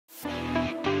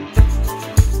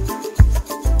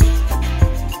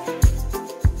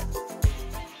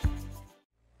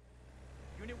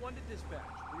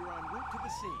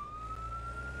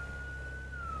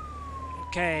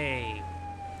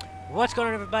What's going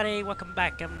on, everybody? Welcome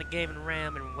back. I'm the Game and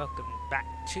Ram, and welcome back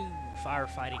to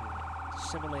Firefighting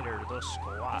Simulator, the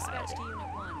Squad. Dispatch to Unit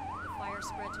 1. The fire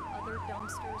spread to other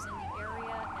dumpsters in the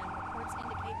area, and reports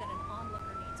indicate that an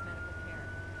onlooker needs medical care.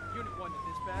 Unit 1 to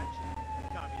dispatch.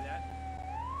 Copy that.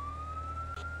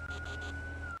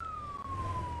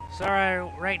 So,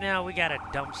 right now we got a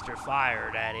dumpster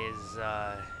fire that is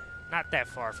not that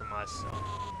far from us. So.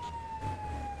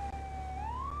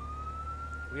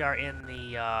 We are in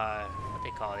the, what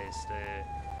they call this,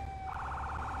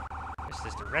 what's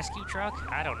this, the rescue truck?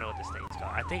 I don't know what this thing's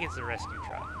called. I think it's the rescue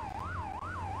truck.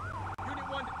 Unit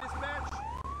 1 to dispatch.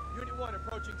 Unit 1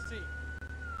 approaching scene.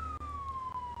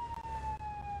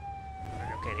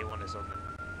 Okay, they want us on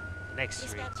the next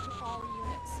street. Dispatch to all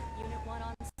units. Unit 1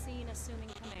 on scene, assuming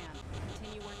command.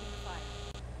 Continue working the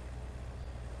fire.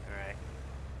 Alright.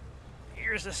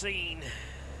 Here's the scene.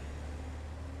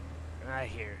 Right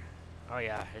here. Oh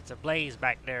yeah, it's a blaze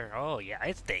back there. Oh yeah,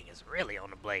 this thing is really on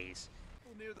the blaze.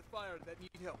 People near the fire that need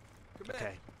help. Command,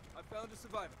 okay. I found a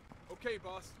survivor. Okay,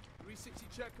 boss. 360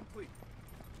 check complete.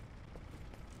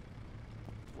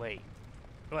 Wait,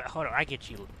 hold on. I get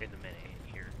you in a minute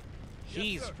here.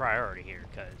 He's Yes, priority here,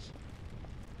 cause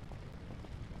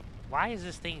why is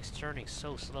this thing turning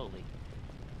so slowly?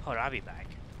 Hold on, I'll be back.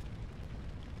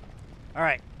 All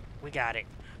right, we got it.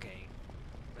 Okay,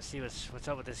 let's see what's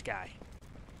up with this guy.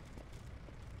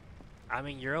 I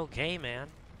mean, you're okay, man.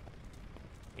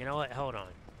 You know what? Hold on.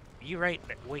 You wait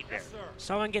there. Yes, sir.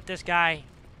 Someone get this guy.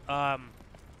 All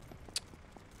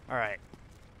right.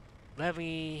 Let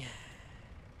me.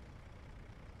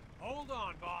 Hold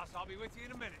on, boss. I'll be with you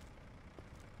in a minute.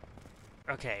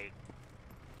 Okay.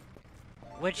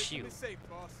 Which you? Safe,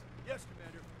 boss. Yes,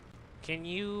 Commander. Can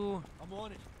you I'm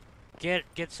on it.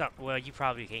 get some? Well, you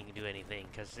probably can't do anything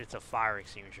because it's a fire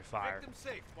extinguisher fire. Get them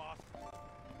safe, boss.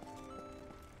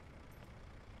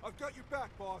 I've got your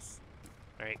back, boss.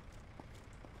 All right.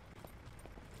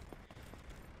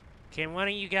 Can one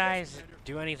of you guys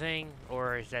do anything,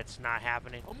 or is that's not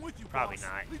happening? I'm with you, Probably boss.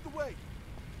 not. Lead the way.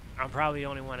 I'm probably the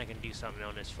only one that can do something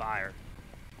on this fire.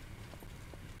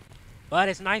 But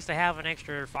it's nice to have an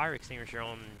extra fire extinguisher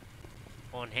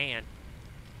on hand.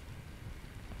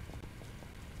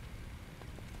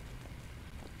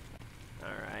 All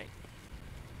right.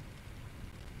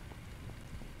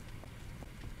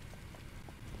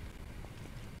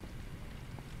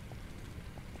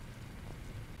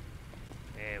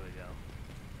 There we go.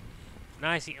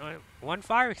 Nice. One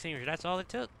fire extinguisher. That's all it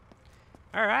took.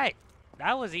 All right.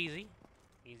 That was easy.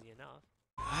 Easy enough.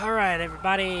 All right,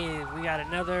 everybody. We got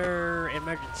another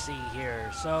emergency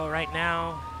here. So right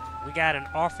now, we got an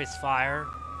office fire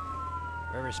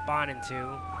we're responding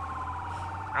to.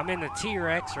 I'm in the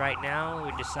T-Rex right now.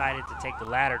 We decided to take the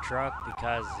ladder truck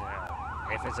because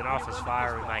if it's an office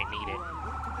fire, we might need it.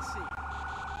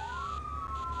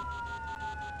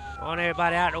 Come on,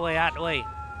 everybody, out the way, out the way.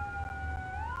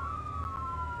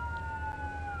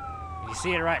 You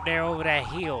see it right there over that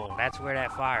hill. That's where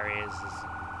that fire is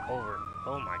over.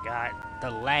 Oh my God, the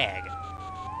lag.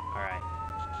 All right.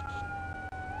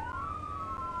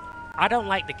 I don't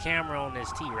like the camera on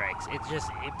this T-Rex. It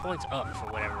points up for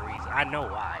whatever reason. I know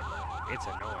why, but it's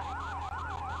annoying.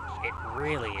 It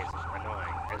really is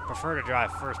annoying. I prefer to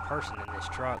drive first person in this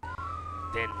truck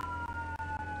than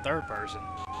third person.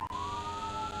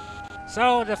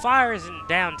 So the fire is in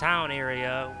downtown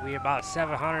area. We're about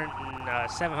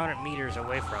 700 meters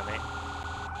away from it.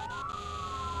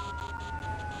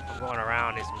 I'm going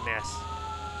around this mess.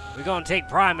 We're gonna take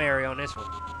primary on this one.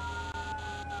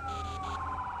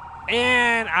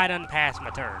 And I done passed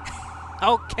my turn.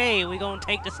 Okay, we're gonna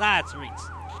take the side streets.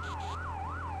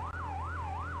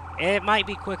 It might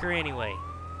be quicker anyway.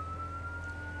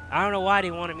 I don't know why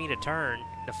they wanted me to turn.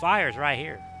 The fire's right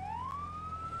here.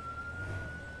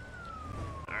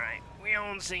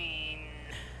 On scene.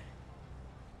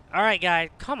 All right, guys.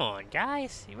 Come on,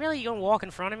 guys. You really gonna walk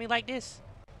in front of me like this?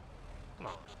 Come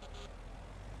on.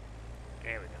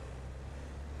 There we go.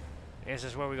 This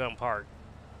is where we're gonna park.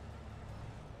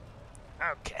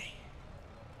 Okay.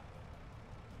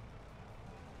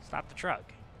 Stop the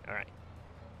truck. All right.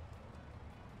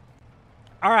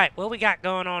 All right. What we got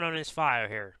going on this fire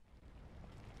here?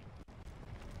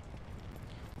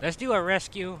 Let's do a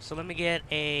rescue. So let me get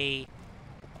a.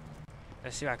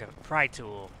 Let's see if I can pry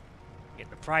tool. Get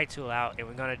the pry tool out, and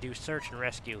we're gonna do search and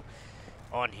rescue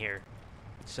on here.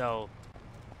 So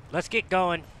let's get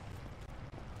going.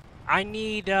 I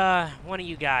need one of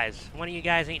you guys. One of you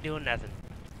guys ain't doing nothing.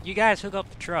 You guys hook up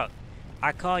the truck.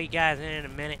 I'll call you guys in a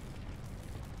minute.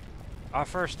 Our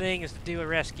first thing is to do a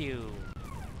rescue.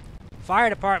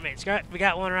 Fire department. We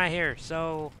got one right here.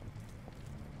 So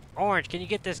Orange, can you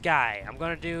get this guy? I'm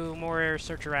gonna do more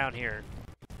search around here.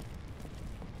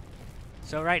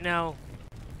 So right now,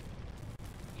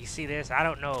 you see this? I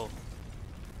don't know.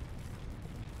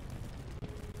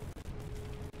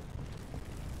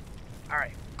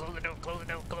 Alright, close the door, close the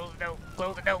door, close the door,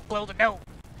 close the door, close the door.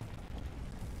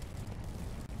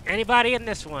 Anybody in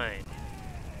this one?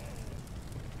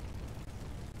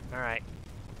 Alright.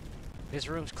 This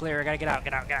room's clear. I gotta get out,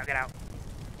 get out, get out, get out.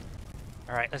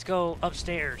 Alright, let's go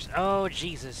upstairs. Oh,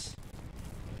 Jesus.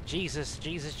 Jesus,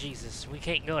 Jesus, Jesus. We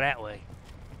can't go that way.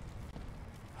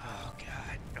 Oh,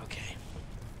 God. Okay.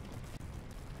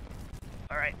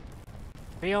 Alright.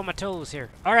 Be on my toes here.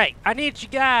 Alright, I need you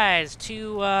guys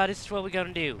to, this is what we're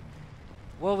gonna do.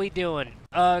 What are we doing?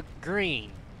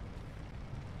 Green.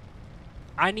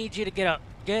 I need you to get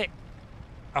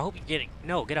I hope you get it.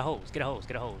 No, get a hose, get a hose,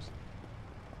 get a hose.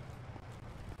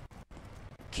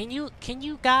 Can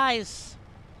you guys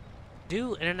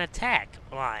do an attack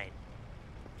line?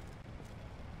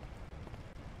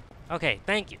 Okay,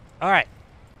 thank you. Alright.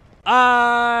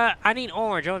 I need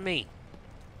orange on me.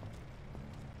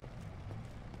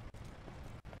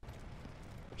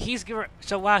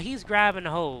 So while he's grabbing the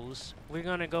hose, we're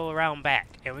gonna go around back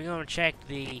and we're gonna check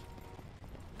the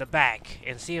back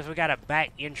and see if we got a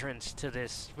back entrance to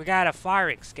this. We got a fire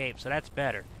escape, so that's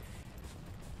better.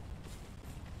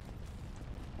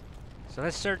 So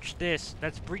let's search this.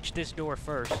 Let's breach this door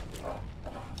first.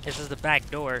 This is the back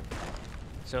door.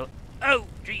 So, oh,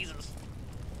 Jesus.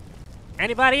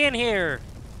 Anybody in here?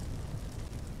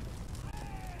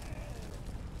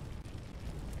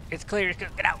 It's clear. It's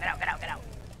good. Get out, get out, get out, get out.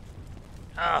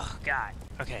 Oh, God.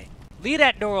 Okay. Leave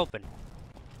that door open.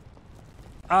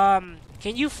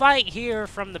 Can you fight here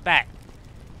from the back?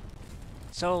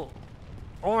 So,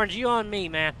 Orange, you on me,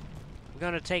 man. We're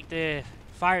gonna take the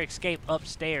fire escape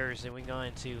upstairs and we're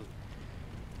going to...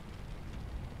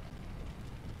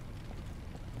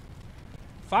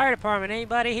 Fire department,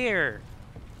 anybody here?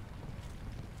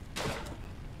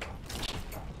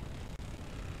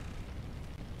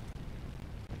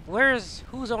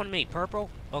 Who's on me? Purple?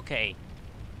 Okay.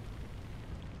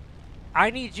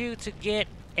 I need you to get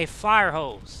a fire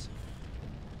hose.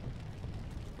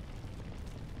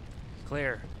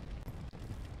 Clear.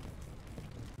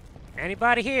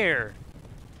 Anybody here?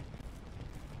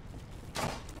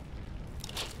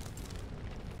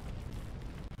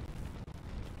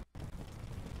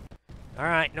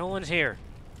 Alright, no one's here.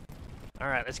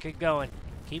 Alright, let's keep going.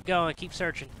 Keep going, keep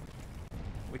searching.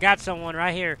 We got someone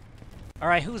right here.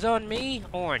 Alright, who's on me?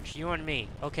 Orange, you on me.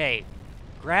 Okay.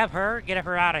 Grab her, get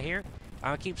her out of here.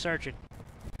 I'll keep searching.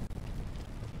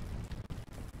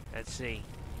 Let's see.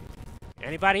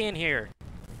 Anybody in here?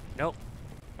 Nope.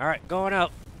 Alright, going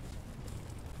up.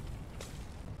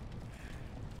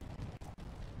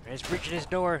 Let's breach this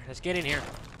door. Let's get in here.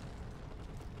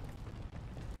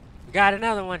 We got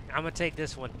another one. I'm gonna take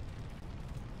this one.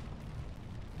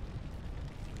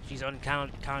 She's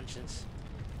unconscious.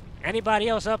 Anybody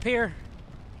else up here?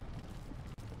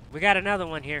 We got another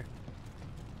one here.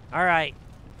 Alright.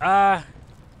 I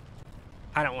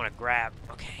don't want to grab.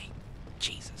 Okay.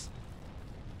 Jesus.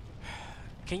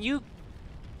 Can you...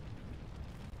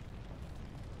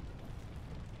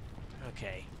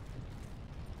 Okay.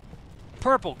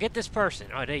 Purple, get this person.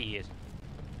 Oh, there he is.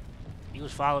 He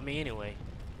was following me anyway.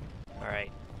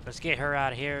 Alright. Let's get her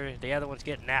out of here. The other one's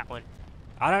getting that one.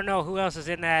 I don't know who else is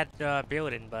in that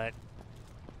building, but...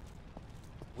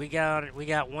 We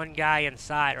got one guy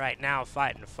inside right now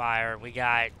fighting the fire. We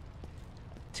got...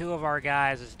 two of our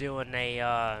guys is doing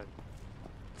a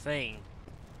thing.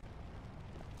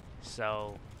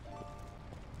 So,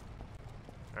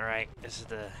 alright, this is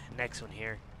the next one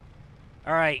here.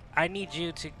 Alright, I need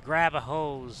you to grab a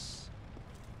hose.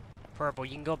 Purple,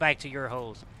 you can go back to your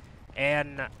hose.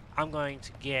 And I'm going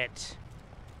to get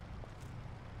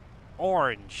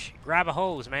Orange. Grab a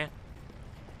hose, man.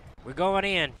 We're going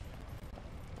in.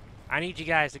 I need you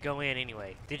guys to go in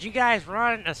anyway. Did you guys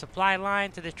run a supply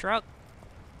line to the truck?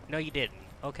 No, you didn't.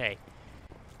 Okay.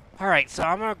 Alright, so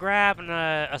I'm going to grab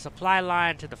a supply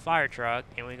line to the fire truck,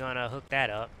 and we're going to hook that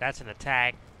up. That's an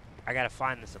attack. I got to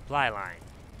find the supply line.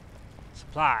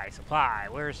 Supply.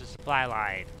 Where's the supply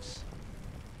lines?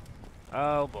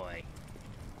 Oh, boy.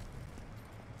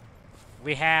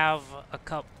 We have a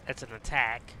couple. That's an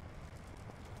attack.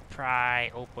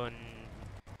 Pry, open.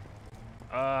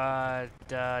 Is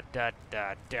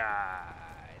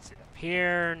it up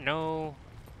here? No.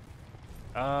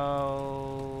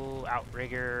 Oh,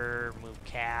 outrigger, move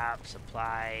cap,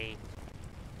 supply,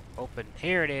 open.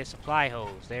 Here it is, supply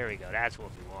hose. There we go. That's what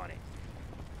we wanted.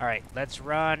 Alright, let's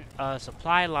run a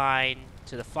supply line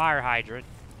to the fire hydrant.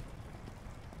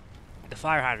 the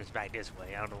fire hydrant's back this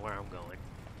way. I don't know where I'm going.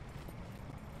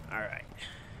 Alright.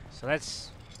 So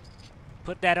let's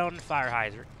put that on the fire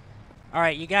hydrant.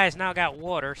 Alright, you guys now got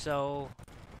water, so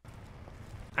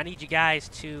I need you guys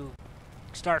to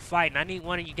start fighting. I need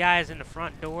one of you guys in the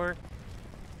front door.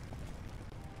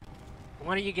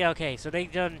 One of you get, okay, so they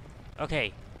done,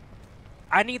 okay.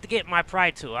 I need to get my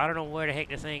pry tool. I don't know where the heck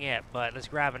the thing at, but let's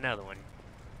grab another one.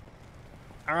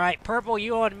 Alright, Purple,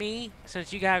 you on me,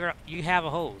 since you have a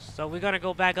hose. So we're gonna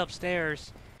go back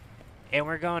upstairs, and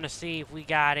we're going to see if we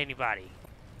got anybody.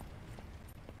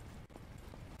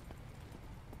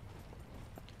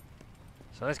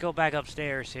 So let's go back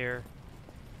upstairs here.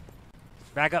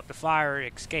 Back up the fire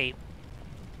escape.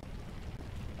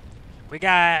 We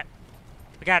got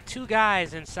two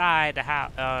guys inside the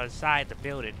house, inside the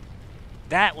building.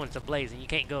 That one's ablazing. You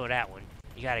can't go to that one.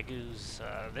 You gotta use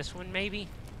this one maybe.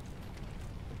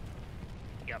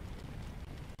 Yep.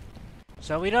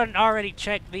 So we done already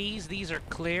checked these. These are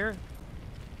clear.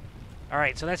 All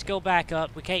right. So let's go back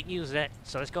up. We can't use that.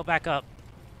 So let's go back up.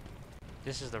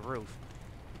 This is the roof.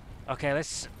 Okay.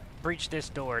 Let's breach this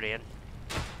door then.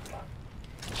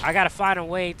 I gotta find a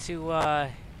way to, you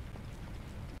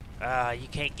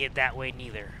can't get that way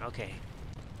neither. Okay.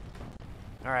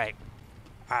 Alright.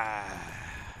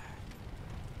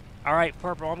 Alright,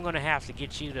 Purple, I'm gonna have to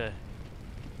get you to...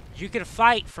 You can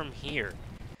fight from here.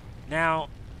 Now,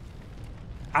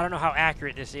 I don't know how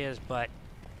accurate this is, but...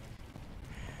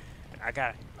 I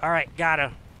got it. Alright, got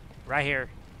him. Right here.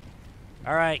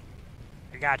 Alright.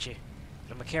 I got you.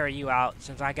 I'm gonna carry you out.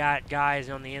 Since I got guys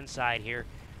on the inside here,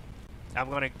 I'm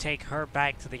going to take her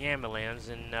back to the ambulance,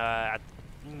 and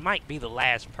might be the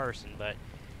last person, but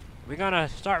we're going to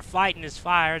start fighting this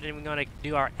fire, then we're going to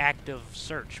do our active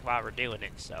search while we're doing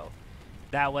it, so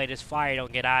that way this fire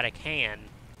don't get out of hand,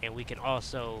 and we can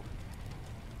also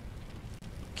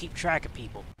keep track of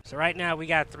people. So right now we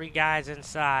got 3 guys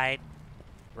inside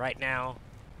right now,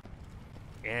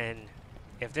 and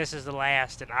if this is the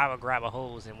last, then I will grab a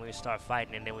hose and we'll start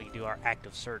fighting, and then we can do our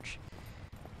active search,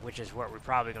 which is what we're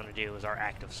probably going to do, is our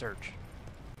active search.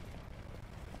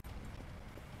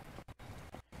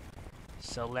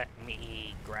 So let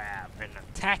me grab an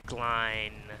attack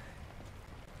line.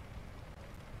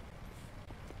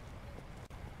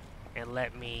 And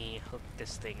let me hook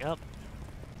this thing up.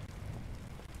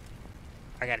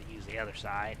 I gotta use the other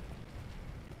side.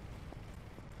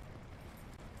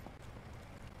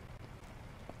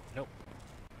 Nope,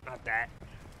 not that.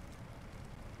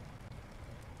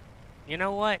 You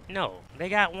know what? No. They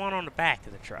got one on the back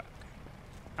of the truck.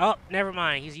 Oh, never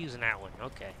mind. He's using that one.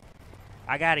 Okay.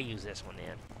 I gotta use this one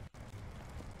then.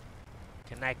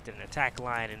 Connect an attack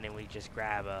line, and then we just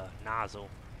grab a nozzle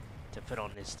to put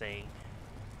on this thing.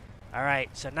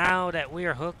 Alright, so now that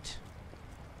we're hooked,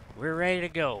 we're ready to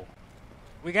go.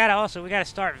 We gotta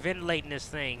start ventilating this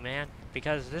thing, man.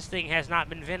 Because this thing has not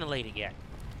been ventilated yet.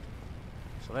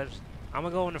 So I'm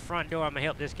gonna go in the front door. I'm gonna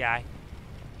help this guy.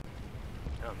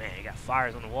 Oh man, you got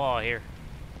fires on the wall here.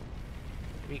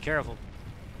 Be careful.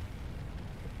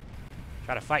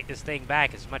 Try to fight this thing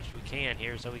back as much as we can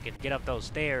here so we can get up those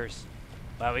stairs.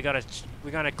 But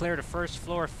we're gonna clear the first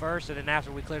floor first, and then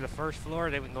after we clear the first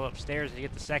floor, then we can go upstairs and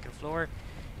get the second floor,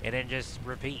 and then just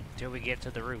repeat until we get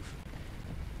to the roof.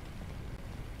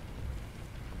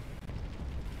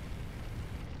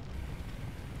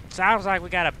 Sounds like we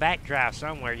got a backdraft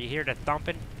somewhere. You hear the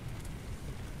thumping?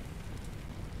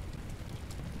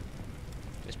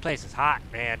 This place is hot,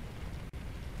 man.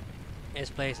 This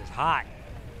place is hot.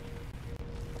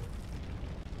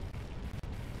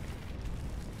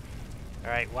 All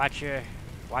right, watch your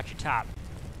top.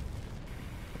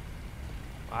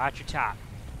 Watch your top.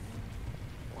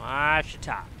 Watch your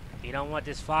top. You don't want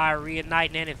this fire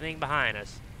reigniting anything behind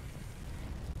us.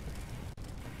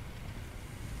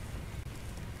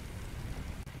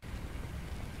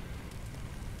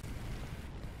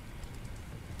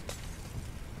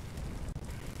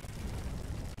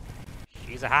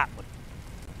 She's a hot one.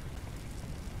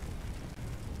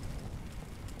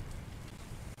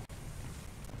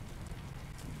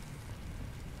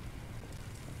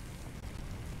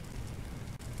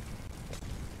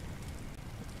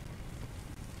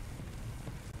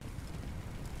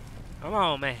 Come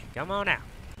on, man. Come on out.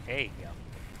 There you go.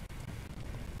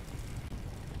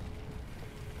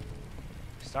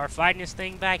 Start fighting this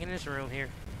thing back in this room here.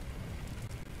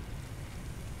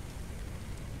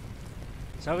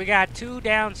 So we got 2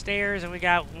 downstairs and we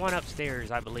got 1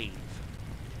 upstairs, I believe.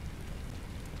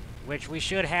 Which we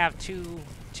should have 2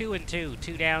 and 2.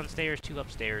 2 downstairs, 2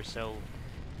 upstairs, so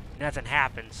nothing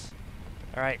happens.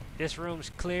 Alright, this room's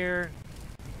clear.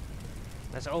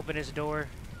 Let's open this door.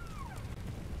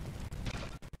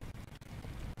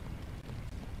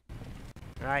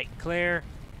 Alright, clear.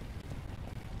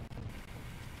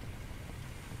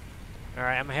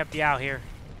 Alright, I'm gonna help you out here.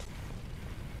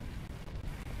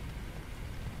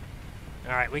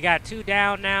 Alright, we got 2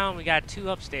 down now, and we got 2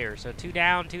 upstairs. So 2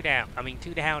 down, 2 down. I mean,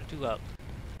 2 down, 2 up.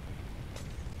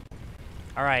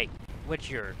 Alright, what's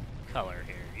your color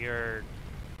here?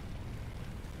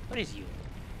 What is you?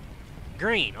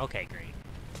 Green. Okay, green.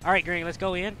 Alright, green, let's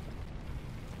go in.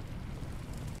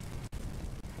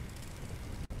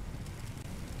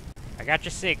 I got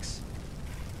your 6.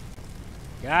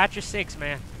 Got your 6,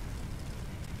 man.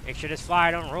 Make sure this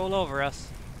fire don't roll over us.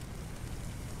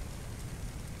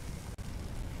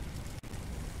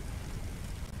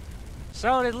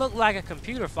 So it looked like a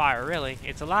computer fire, really.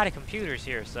 It's a lot of computers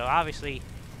here, so obviously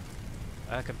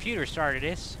a computer started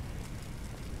this.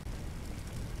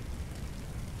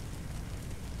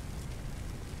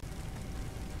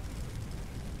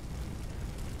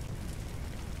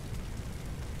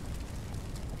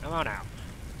 Come on out.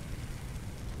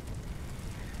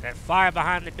 That fire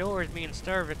behind the door is being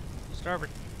stubborn.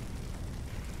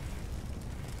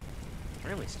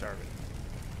 Really stubborn.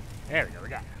 There we go, we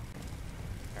got it.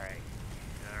 Alright.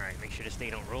 Alright, make sure this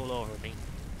thing don't roll over me.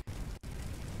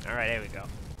 Alright, there we go.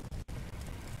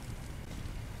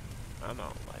 Come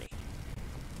on, buddy.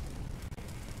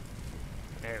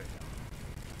 There we go.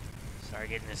 Start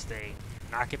getting this thing.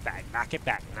 Knock it back, knock it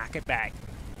back, knock it back.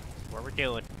 That's what we're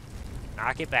doing.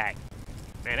 Knock it back.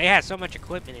 Man, they had so much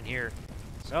equipment in here.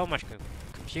 So much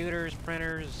computers,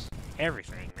 printers,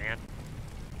 everything, man.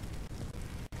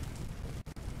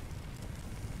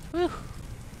 Whew. Come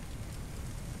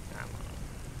on.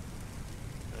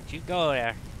 Don't you go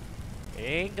there. You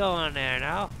ain't going there,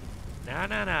 no. No,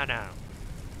 no, no, no.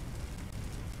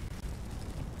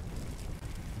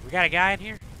 We got a guy in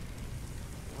here?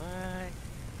 What?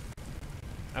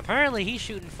 Apparently he's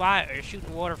shooting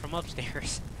shooting water from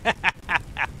upstairs.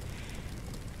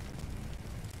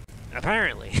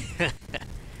 Apparently.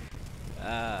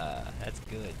 That's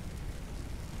good.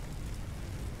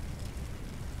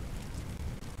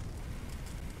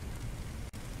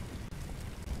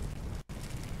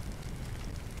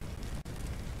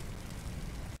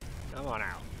 Come on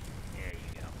out. There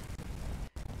you go.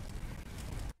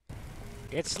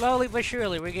 It's slowly but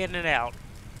surely we're getting it out.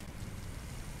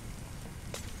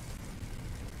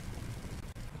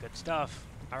 Good stuff.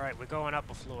 Alright, we're going up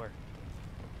a floor.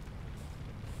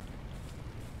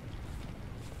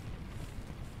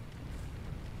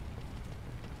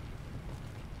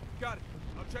 Got it.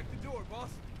 I'll check the door, boss.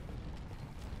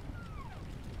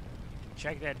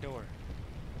 Check that door.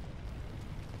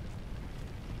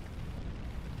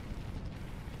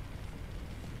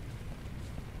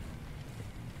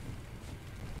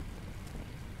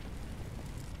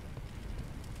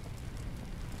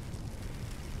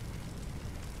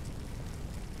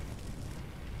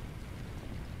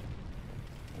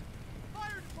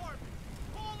 Fire department,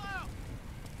 call out!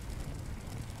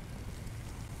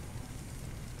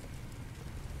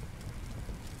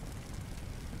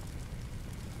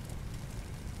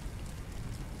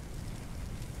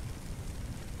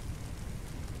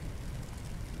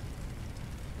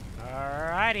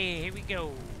 Alrighty, here we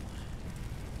go.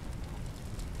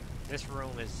 This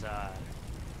room is,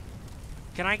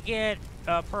 Can I get,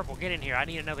 Purple, get in here. I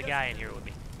need another guy in here with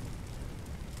me.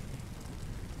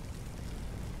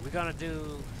 We're gonna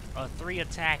do a 3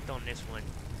 attack on this one.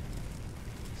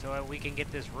 So that we can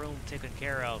get this room taken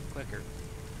care of quicker.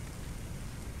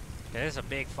 There's a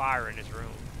big fire in this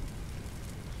room.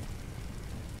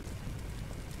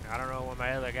 I don't know where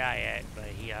my other guy at, but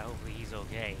hopefully he's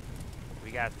okay. We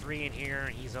got 3 in here,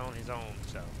 and he's on his own,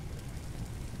 so.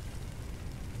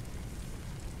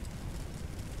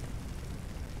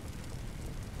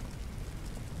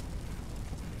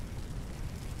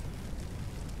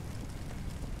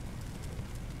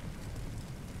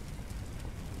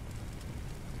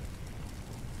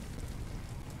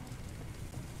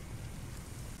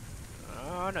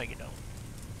 Oh, no you don't.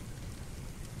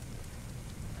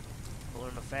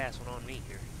 Pulling a fast one on me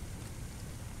here.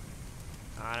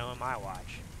 I know on my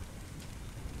watch.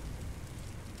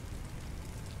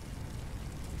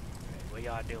 Okay, what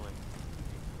y'all doing?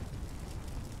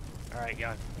 Alright,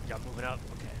 y'all moving up?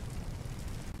 Okay.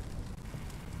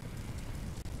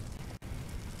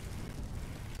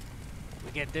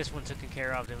 We get this one taken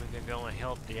care of, then we can go and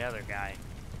help the other guy.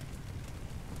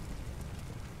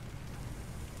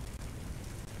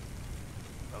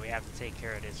 But we have to take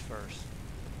care of this first.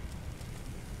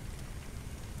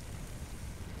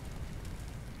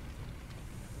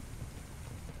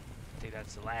 I think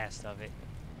that's the last of it.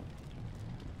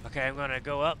 Okay, I'm gonna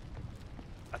go up.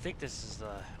 I think this is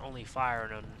the only fire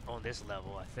on this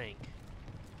level, I think.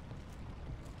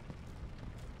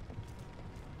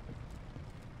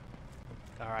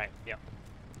 Alright, yep.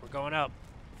 We're going up.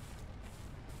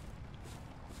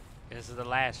 This is the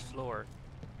last floor.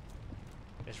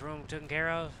 This room taken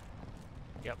care of?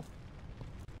 Yep.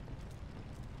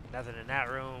 Nothing in that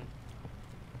room.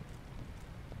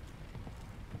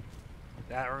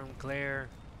 That room clear.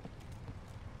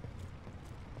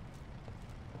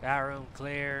 That room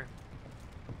clear.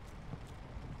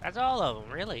 That's all of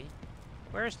them, really.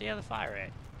 Where's the other fire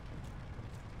at?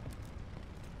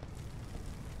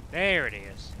 There it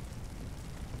is.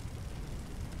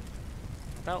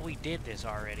 I thought we did this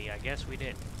already. I guess we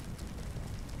didn't.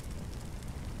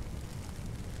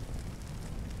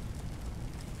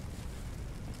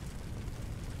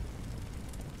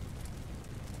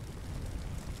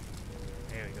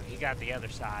 There we go. He got the other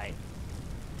side.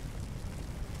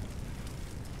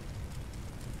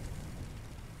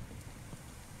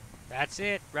 That's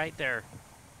it, right there.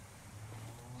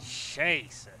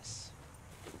 Jesus.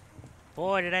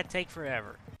 Boy, did that take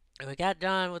forever. And we got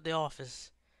done with the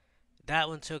office. That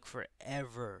one took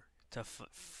forever to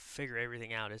figure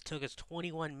everything out. It took us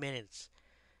 21 minutes.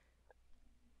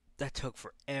 That took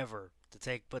forever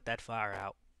to put that fire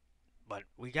out. But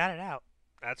we got it out.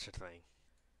 That's the thing.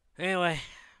 Anyway,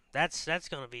 that's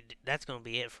gonna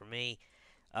be it for me.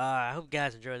 I hope you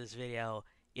guys enjoyed this video.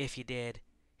 If you did,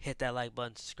 hit that like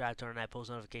button, subscribe, turn on that post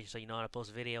notification so you know when I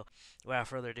post a video. Without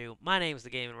further ado, my name is the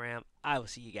Gaming Ram. I will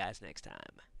see you guys next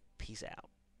time. Peace out.